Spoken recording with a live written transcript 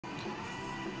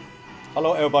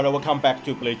Hello everybody, welcome back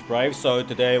to Bleach Brave. So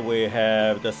today we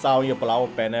have the Sound Blau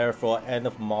banner for end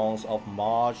of month of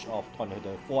March of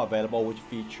 2024 available, which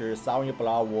features Sound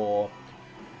Blau War,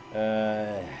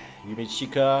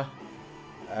 Yumichika,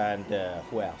 and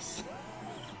who else?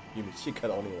 Yumichika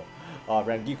the only one.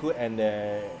 Rangiku and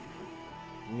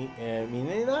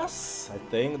Mininas, I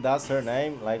think that's her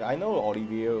name. Like I know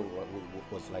Olivia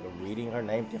was like reading her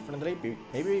name differently,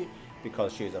 maybe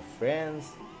because she's a friend.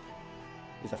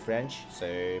 It's a French,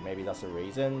 so maybe that's the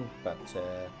reason. But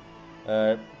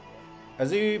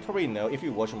as you probably know, if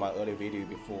you watched my early video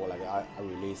before, like I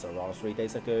released around 3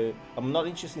 days ago, I'm not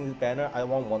interested in the banner. I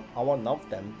want none of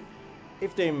them.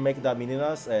 If they make that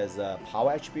Mininas as a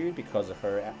power attribute because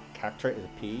her character is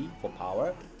P for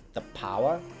power, the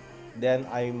power, then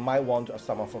I might want to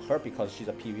summon for her because she's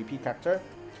a PvP character.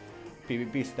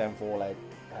 PvP stands for like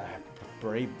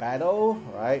brave battle,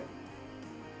 right?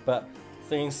 But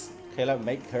since Caleb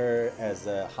make her as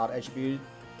a hard attribute,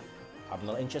 I'm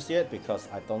not interested because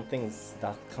I don't think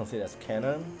that's considered as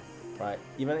canon, right?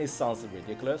 Even it sounds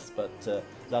ridiculous, but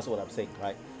that's what I'm saying,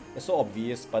 right? It's so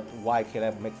obvious, but why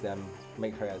Caleb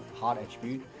make her as hard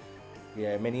attribute?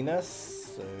 Yeah,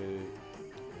 maniness. So,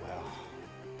 well,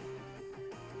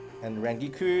 and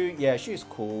Rangiku, yeah, she's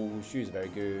cool. She's very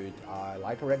good. I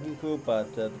like Rangiku,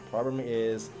 but the problem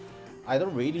is, I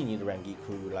don't really need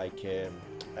Rangiku.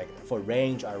 Like for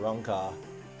range, Ironka,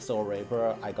 Soul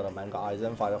Reaper, I got a Manga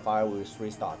Aizen Fighter Fire with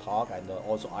 3-star attack, and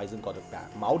also Aizen got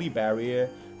a multi-barrier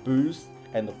boost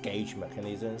and the gauge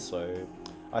mechanism. So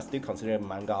I still consider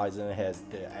Manga Aizen has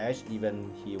the edge, even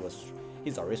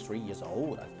he's already 3 years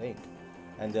old, I think.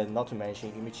 And then not to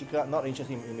mention Imichika, not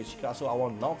interested in Imichika, so I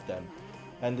want none of them.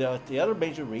 And the other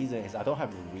major reason is I don't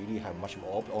really have much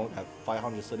more orbs, I only have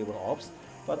 531 orbs,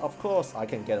 but of course I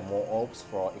can get more orbs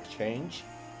for exchange.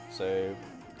 So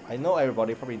I know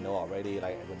everybody probably know already,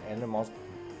 like when Animals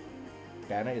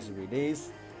banner is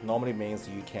released, normally means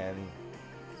you can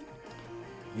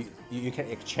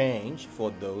exchange for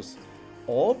those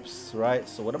orbs, right?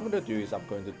 So what I'm going to do is I'm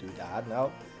going to do that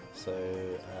now. So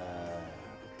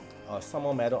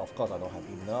summon metal, of course I don't have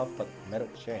enough, but metal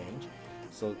exchange.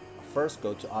 So first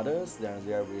go to others, then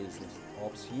there is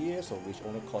orbs here, so which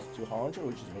only costs 200,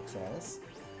 which makes sense.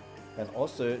 And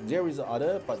also there is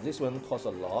other, but this one costs a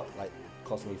lot, like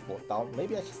cost me 4,000.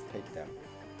 Maybe I just take them,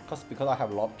 because I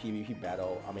have a lot of PvP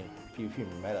battle. I mean PvP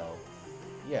metal.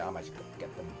 Yeah, I might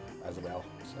get them as well.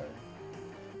 So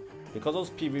because those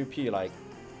PvP like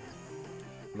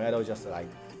metal, just like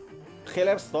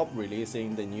Caleb stopped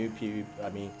releasing the new PvP. I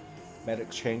mean metal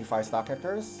exchange 5-star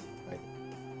characters. Like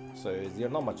so,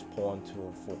 there's not much point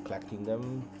for collecting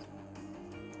them.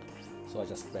 So I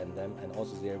just spend them, and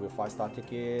also there will 5-star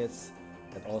tickets,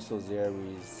 and also there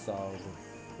is some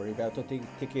very battle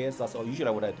tickets. That's all.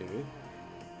 Usually what I do.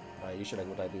 Usually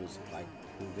what I do is like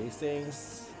do these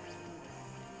things.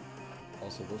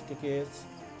 Also those tickets,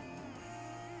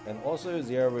 and also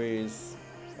there is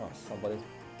somebody.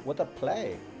 What a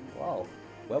play! Wow,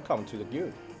 welcome to the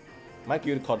guild. My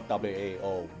guild called WA.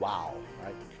 Oh wow,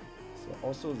 right. So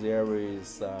also there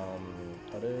is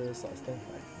others. I think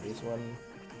like this one.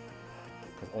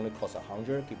 Only costs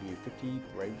 100, give you 50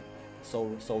 brave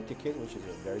soul ticket, which is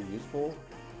very useful.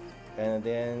 And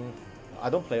then I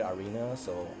don't play arena,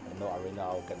 so I know arena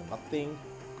I'll get nothing.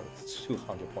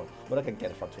 200 points. What I can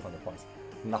get from 200 points?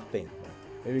 Nothing.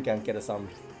 Maybe we can get some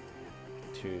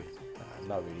to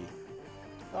not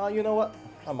really. You know what?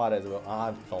 I might as well.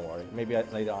 Don't worry. Maybe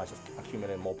later I just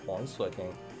accumulate more points so I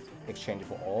can exchange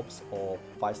for orbs or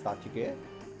 5-star ticket.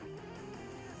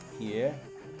 Here.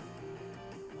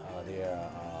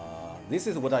 This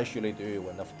is what I usually do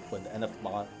when the end of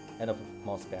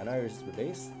month banner is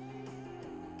released.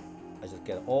 I just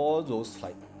get all those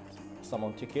like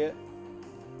summon ticket.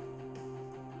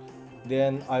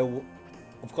 Then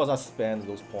of course I spend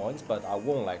those points, but I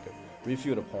won't like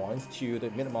refill the points till the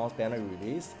mid-month banner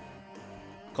release.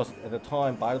 Because at the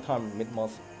time, by the time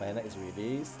mid-month banner is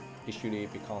released, it usually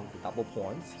becomes double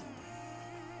points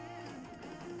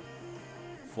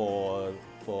for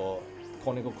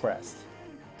Conical Crest.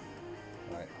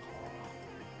 Right.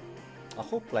 I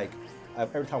hope like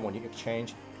every time when you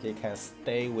exchange, they can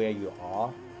stay where you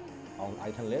are on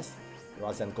item list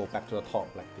rather than go back to the top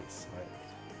like this. Right.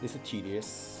 This is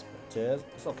tedious, but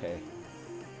it's okay.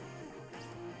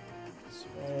 This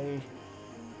way.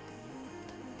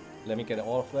 Let me get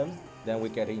all of them. Then we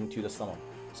get into the summon.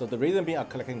 So the reason being I'm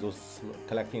collecting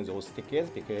those tickets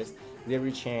because there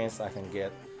is a chance I can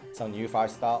get some new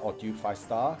 5-star or dupe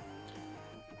 5-star.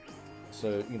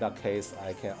 So in that case,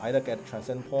 I can either get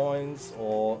transcend points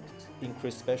or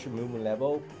increase special movement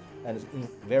level And in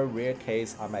very rare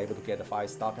case, I'm able to get a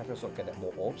 5-star character, so get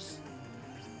more orbs.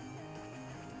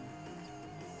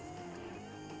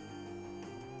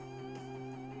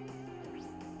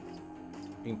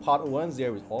 In part 1,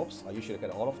 there is orbs. I usually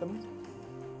get all of them.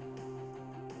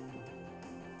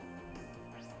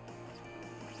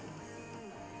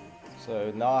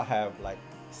 So now I have like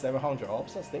 700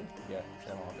 orbs, I think. Yeah,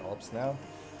 700 orbs now.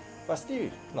 But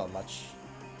still, not much.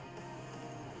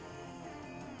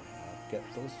 Get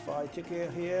those 5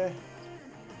 tickets here.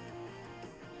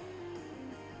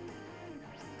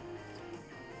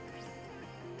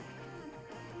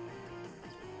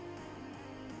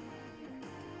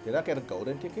 Did I get a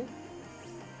golden ticket?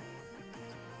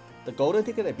 The golden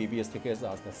ticket and BBS tickets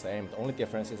are the same. The only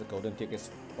difference is the golden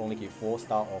tickets only give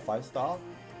 4-star or 5-star.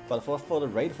 But for the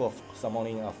rate for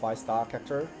summoning a 5-star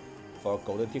character for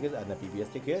golden ticket and the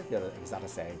BBS ticket, they're exactly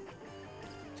the same.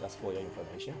 Just for your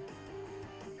information.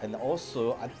 And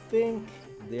also, I think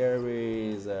there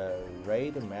is a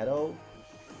raid medal.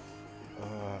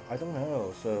 I don't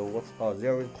know. So what's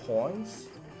there is coins.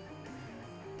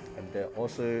 And then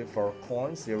also for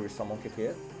coins, there is summon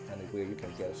ticket, and where you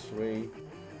can get 3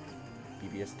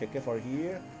 BBS ticket for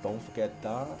here. Don't forget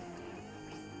that.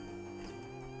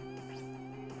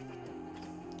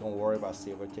 Don't worry about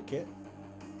silver ticket.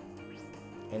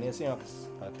 Anything else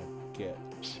I can get?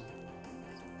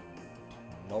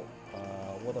 Nope.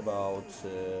 What about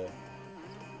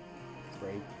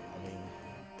break? I mean,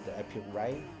 the epic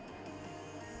raid.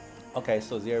 Okay,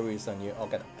 so there is a new. I'll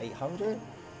get 800.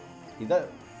 Is that?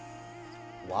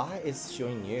 Why is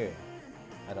showing new?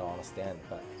 I don't understand,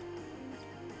 but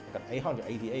I got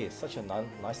 888. It's such a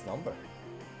nice number.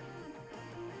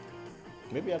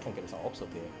 Maybe I can get some ops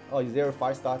over there. Oh, is there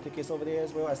 5-star tickets over there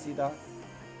as well? I see that.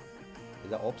 Is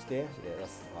that ops there? Yeah,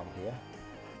 that's here.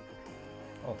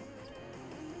 Oh,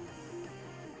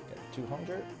 get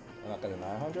 200. And I got a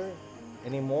 900.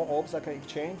 Any more ops I can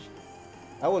exchange?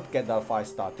 I would get that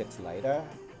 5-star tickets later,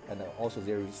 and also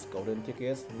there is golden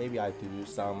tickets. Maybe I do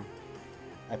some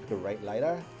epic raid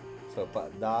later. So,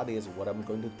 but that is what I'm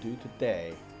going to do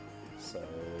today. So,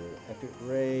 epic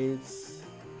raids.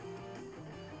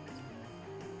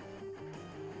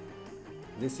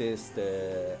 This is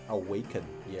the Awaken.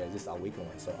 Yeah, this is Awaken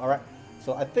one. So, alright.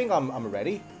 So, I think I'm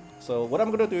ready. So, what I'm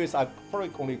going to do is I'm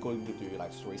probably only going to do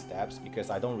like 3 steps because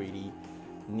I don't really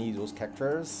need those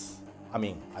characters. I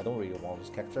mean, I don't really want those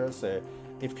characters. So,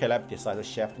 if Caleb decides to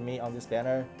shaft me on this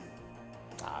banner,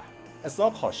 it's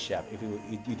not called shaft if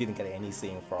you didn't get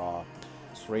anything for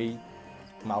 3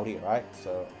 multi, right?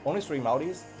 So, only 3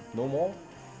 multis, no more.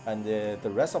 And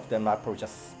the rest of them are probably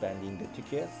just spending the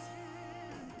tickets.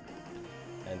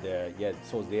 And yeah,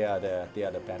 so they are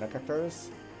the banner characters.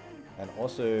 And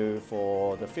also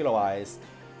for the filler wise,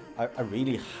 I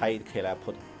really hate Caleb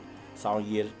put Sound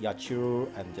Yachiru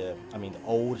and I mean the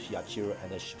old Yachiru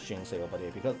and the Shinsei over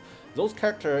there, because those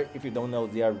characters, if you don't know,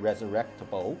 they are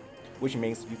resurrectable, which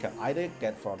means you can either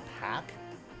get from pack,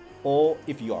 or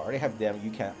if you already have them,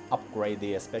 you can upgrade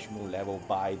their special move level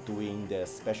by doing the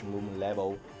special move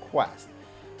level quest.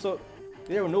 So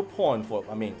there is no point for,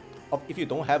 I mean, if you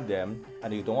don't have them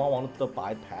and you don't want to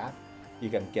buy pack, you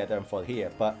can get them for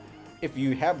here. But if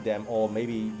you have them, or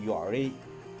maybe you already,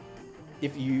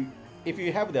 if you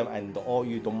have them and or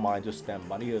you don't mind to spend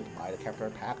money to buy the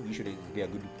character pack, usually they are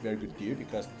very good deal,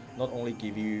 because not only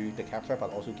give you the character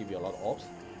but also give you a lot of ops,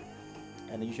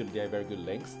 and usually they are very good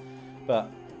links.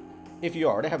 But if you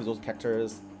already have those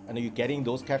characters and you're getting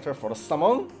those characters for the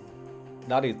summon,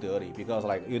 that is dirty, because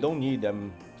like you don't need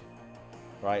them,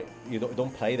 right? You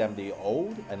don't play them the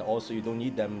old, and also you don't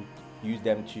need them, use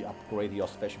them to upgrade your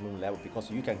special move level, because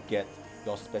you can get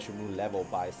your special move level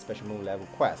by special move level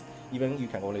quest. Even you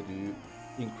can only do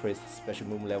increased special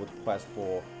move level quest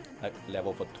for like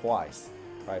level for twice,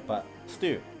 right? But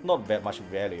still not that much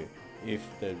value if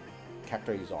the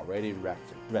character is already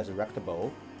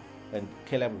resurrectable. And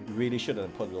Caleb really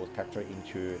shouldn't put those characters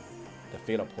into the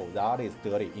filler pool. That is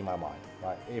dirty in my mind,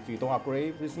 right? If you don't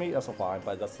agree with me, that's fine,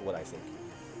 but that's what I think.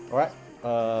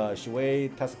 Alright, should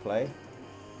we test play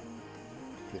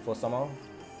before summon?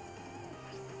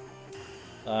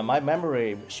 My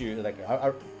memory,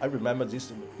 I remember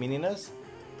this meaningless.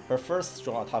 Her first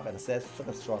strong attack and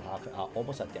second strong attack are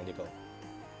almost identical.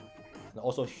 And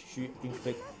also she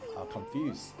inflict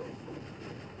confuse.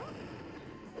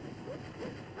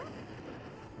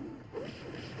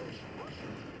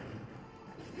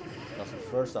 That's the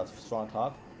first strong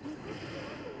attack.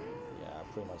 Yeah,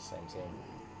 pretty much same thing.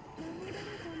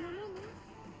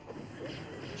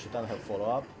 She doesn't have follow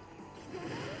up.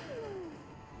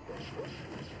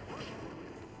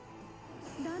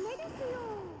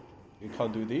 You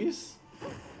can't do this?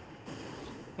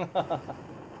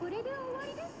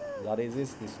 That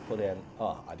is put in.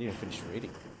 Oh, I didn't finish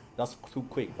reading. That's too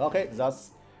quick. Okay,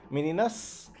 that's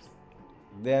meaningless.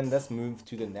 Then let's move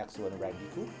to the next one,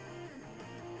 Rangiku.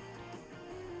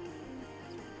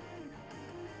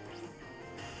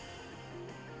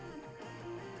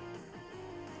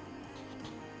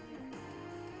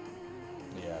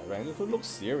 Yeah, Rangiku looks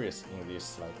serious in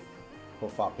this like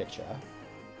profile picture.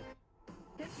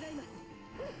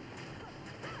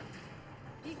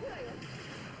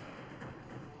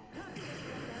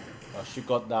 She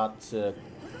got that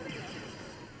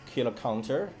killer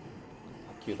counter.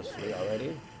 I killed 3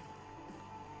 already.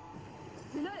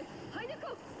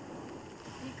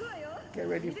 Get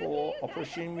ready for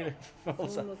Operation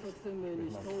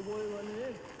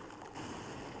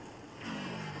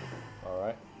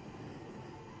Alright.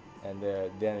 And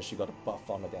then she got a buff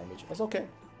on the damage. That's okay.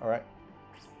 Alright.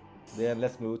 Then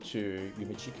let's move to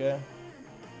Yumichika.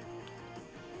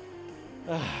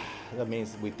 That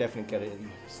means we definitely get it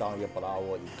Sanya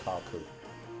Balawa Ikaku.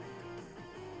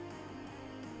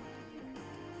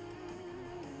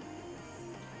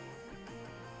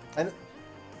 And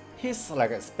his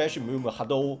like a special move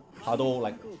Hado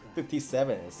like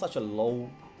 57 is such a low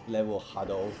level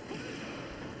Hado.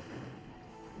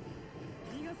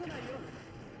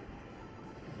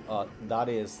 That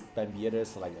is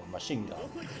Bambier's like a machine gun.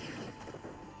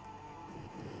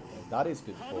 That is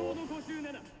good for.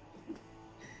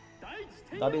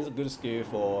 That is a good skill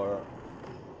for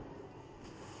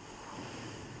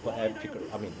epic.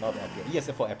 I mean, not epic. Yes,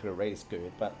 for epic raid is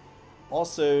good, but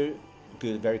also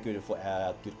good, very good for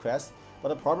good quest. But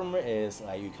the problem is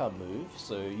like you can't move,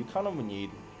 so you kind of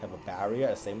need have a barrier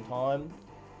at the same time,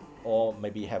 or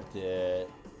maybe have the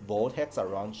vortex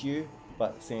around you.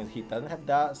 But since he doesn't have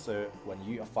that, so when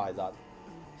you fight that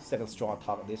second strong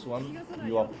attack, this one,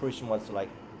 you are pretty much like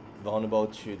vulnerable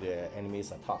to the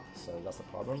enemy's attack. So that's the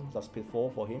problem. That's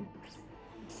pitfall for him.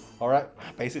 Alright,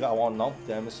 basically I want to knock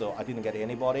them, so I didn't get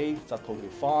anybody. That's totally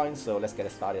fine, so let's get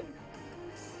it started.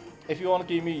 If you want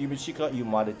to give me Yumichika, you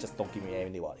might just don't give me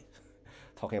anybody.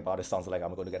 Talking about it sounds like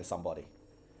I'm going to get somebody.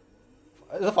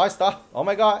 It's a 5-star. Oh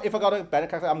my god, if I got a better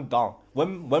character, I'm done.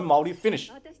 When Maori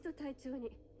finish.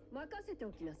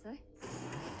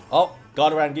 Oh,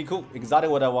 got Rangiku. Exactly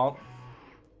what I want.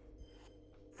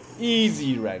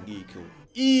 Easy Rangiku.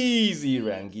 Easy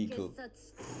Rangiku.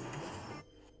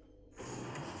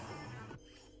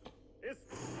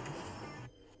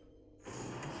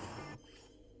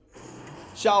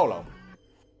 Xiaolong.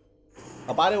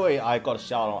 By the way, I got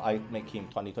Xiaolong. I make him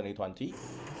 20-20-20.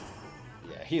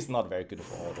 Yeah, he's not very good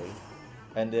for ordering.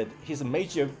 And his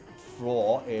major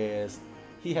flaw is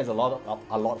he has a lot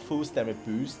of full stamina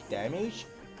boost damage,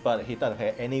 but he doesn't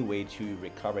have any way to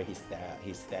recover his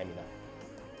stamina.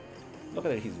 Look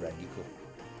at his Rangiku.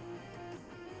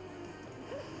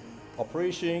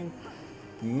 Operation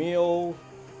Meal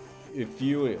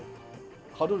Fuel.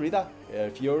 How to read that?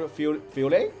 Fuel.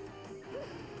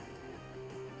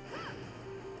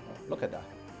 Look at that.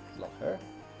 Love her.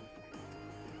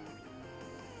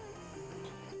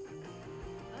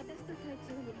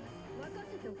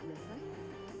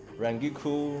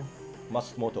 Rangiku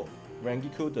Matsumoto.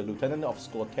 Rangiku, the lieutenant of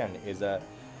Squad 10, is a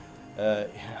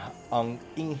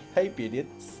uninhibited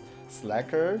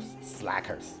slackers.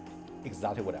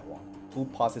 Exactly what I want. Who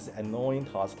passes annoying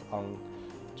tasks on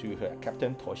to her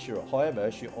captain Toshiro.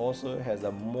 However, she also has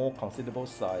a more considerable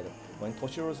side. When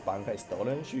Toshiro's banker is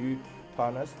stolen, she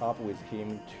partners up with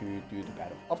him to do the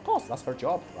battle. Of course, that's her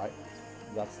job, right?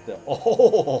 That's the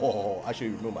I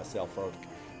should remove myself for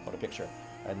the picture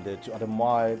and to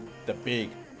admire the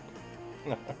big.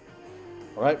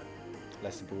 All right,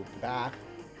 let's move back.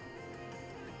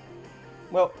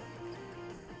 Well,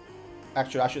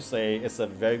 actually, I should say it's a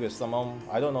very good summon.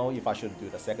 I don't know if I should do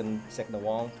the second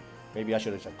one. Maybe I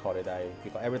should just call it a,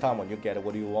 because every time when you get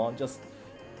what you want, just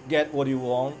get what you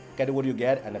want, get what you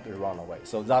get, and then run away.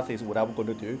 So that is what I'm going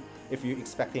to do. If you're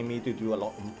expecting me to do a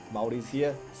lot of Maoris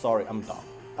here, sorry, I'm done.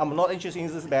 I'm not interested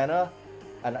in this banner,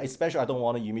 and especially I don't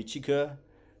want a Yumichika,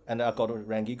 and I got a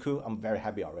Rangiku. I'm very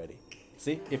happy already.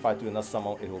 See, if I do another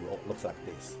summon, it will look like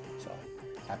this. So,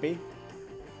 happy?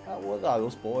 What are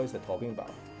those boys they're talking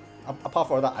about? Apart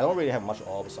from that, I don't really have much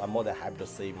orbs, so I'm more than happy to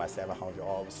see my 700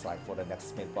 orbs like for the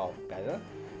next mid-month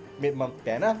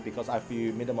banner, because I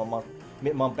feel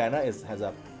mid-month banner has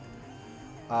a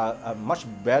much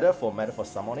better format for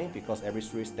summoning, because every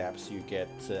 3 steps you get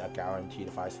a guaranteed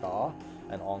 5-star,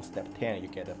 and on step 10 you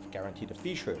get a guaranteed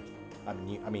feature. I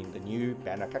mean the new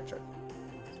banner character,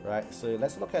 right? So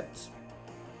let's look at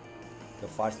the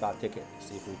 5-star ticket,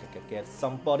 see if we can get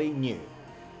somebody new.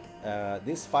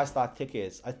 This 5-star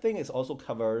tickets, I think it also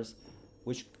covers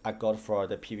which I got for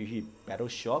the PvP battle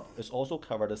shop. It's also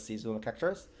covered the seasonal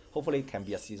characters. Hopefully it can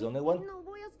be a seasonal one.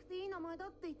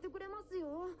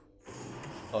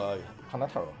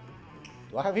 Hanataro.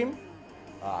 Do I have him?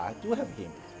 I do have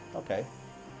him. Okay.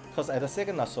 Because at the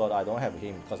second assault I don't have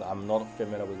him because I'm not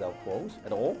familiar with our quotes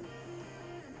at all.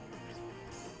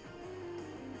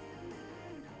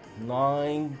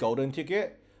 9 golden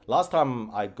ticket. Last time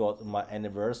I got my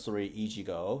anniversary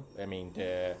Ichigo. I mean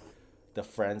the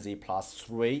frenzy plus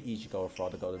 3 Ichigo for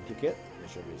the golden ticket,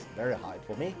 which is very high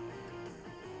for me.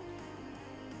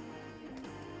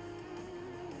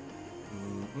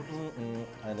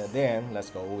 And then let's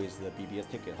go with the BBS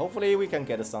ticket. Hopefully we can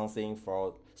get something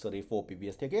for 34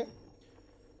 BBS ticket.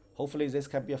 Hopefully this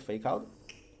can be a fake out.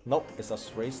 Nope, it's a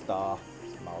 3-star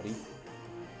Maori.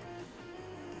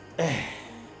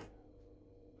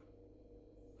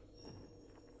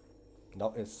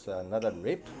 No, it's another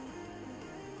rip.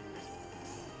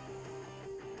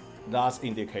 That's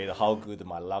indicate how good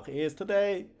my luck is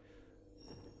today.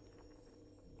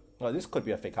 Well, this could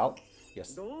be a fake out.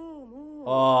 Yes.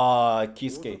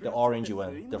 Kisuke, the orange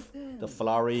one, the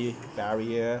flowery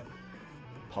barrier,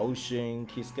 potion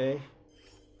Kisuke.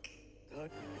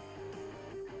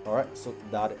 All right, so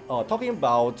that talking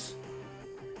about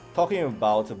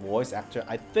the voice actor,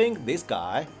 I think this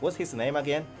guy, what's his name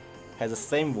again? Has the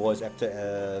same voice actor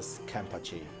as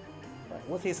Kenpachi. Right,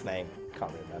 what's his name?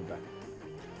 Can't remember.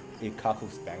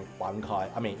 Ikaku's Bankai.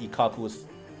 I mean Ikaku's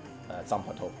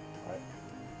Zanpato. Right.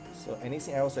 So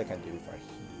anything else I can do for here?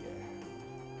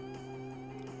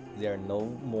 There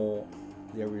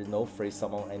is no free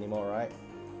summon anymore, right?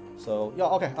 So yeah,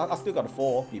 okay. I still got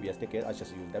 4 BBS tickets. I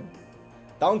just use them.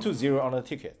 Down to 0 on the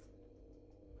ticket.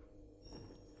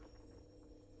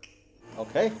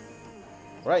 Okay.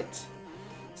 Right.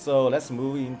 So let's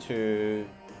move to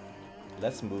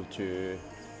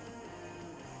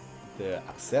the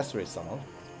accessory summon,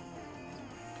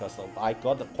 because I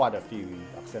got quite a few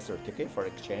accessory tickets for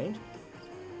exchange.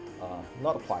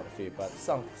 Not quite a few, but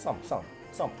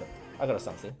something. I got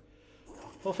something.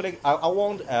 Hopefully, I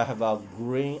won't have a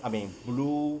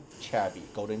blue Chabi,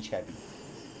 golden Chabi.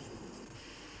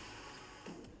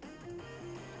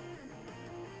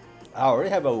 I already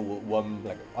have I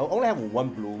only have 1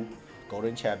 blue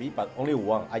golden Chabi, but only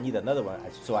 1. I need another one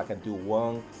so I can do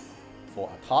 1 for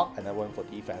attack and then 1 for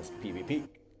defense PvP.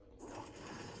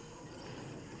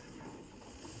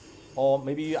 Or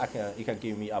maybe you can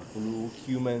give me a blue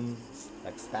human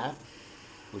staff,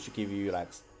 which will give you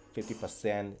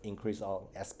 50% increase on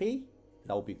SP.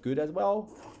 That would be good as well.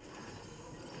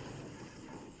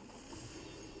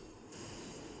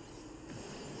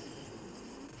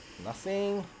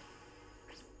 Nothing.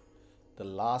 The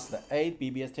last 8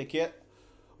 BBS ticket.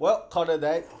 Well, call it a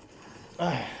day.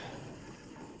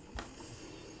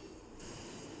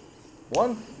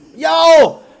 1.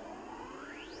 Yo!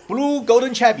 Blue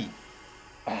golden Chabi.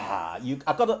 I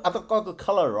got the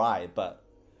color right, but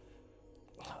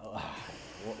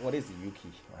what is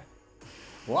Yuki? Right?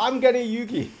 Well, I'm getting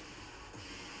Yuki.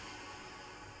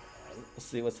 Let's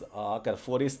see what's I got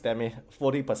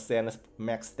 40%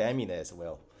 max stamina as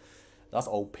well. That's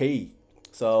OP.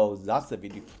 So that's the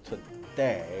video for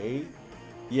today.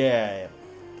 Yeah.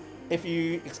 If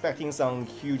you expecting some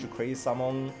huge crazy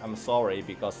summon, I'm sorry,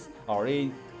 because I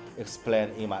already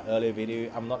explained in my earlier video.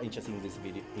 I'm not interested in this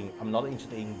video. I'm not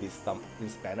interested in this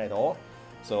banner at all.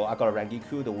 So I got a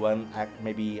Rangiku, the one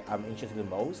maybe I'm interested in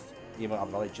the most. Even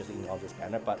I'm not interested in all this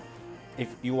banner, but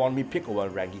if you want me to pick one,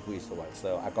 Rangiku is the one.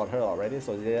 So I got her already.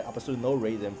 So there's absolutely no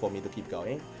reason for me to keep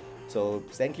going. So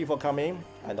thank you for coming,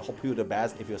 and I hope you the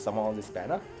best if you summon on this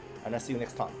banner. And I'll see you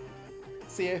next time.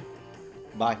 See you.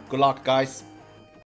 Bye. Good luck, guys.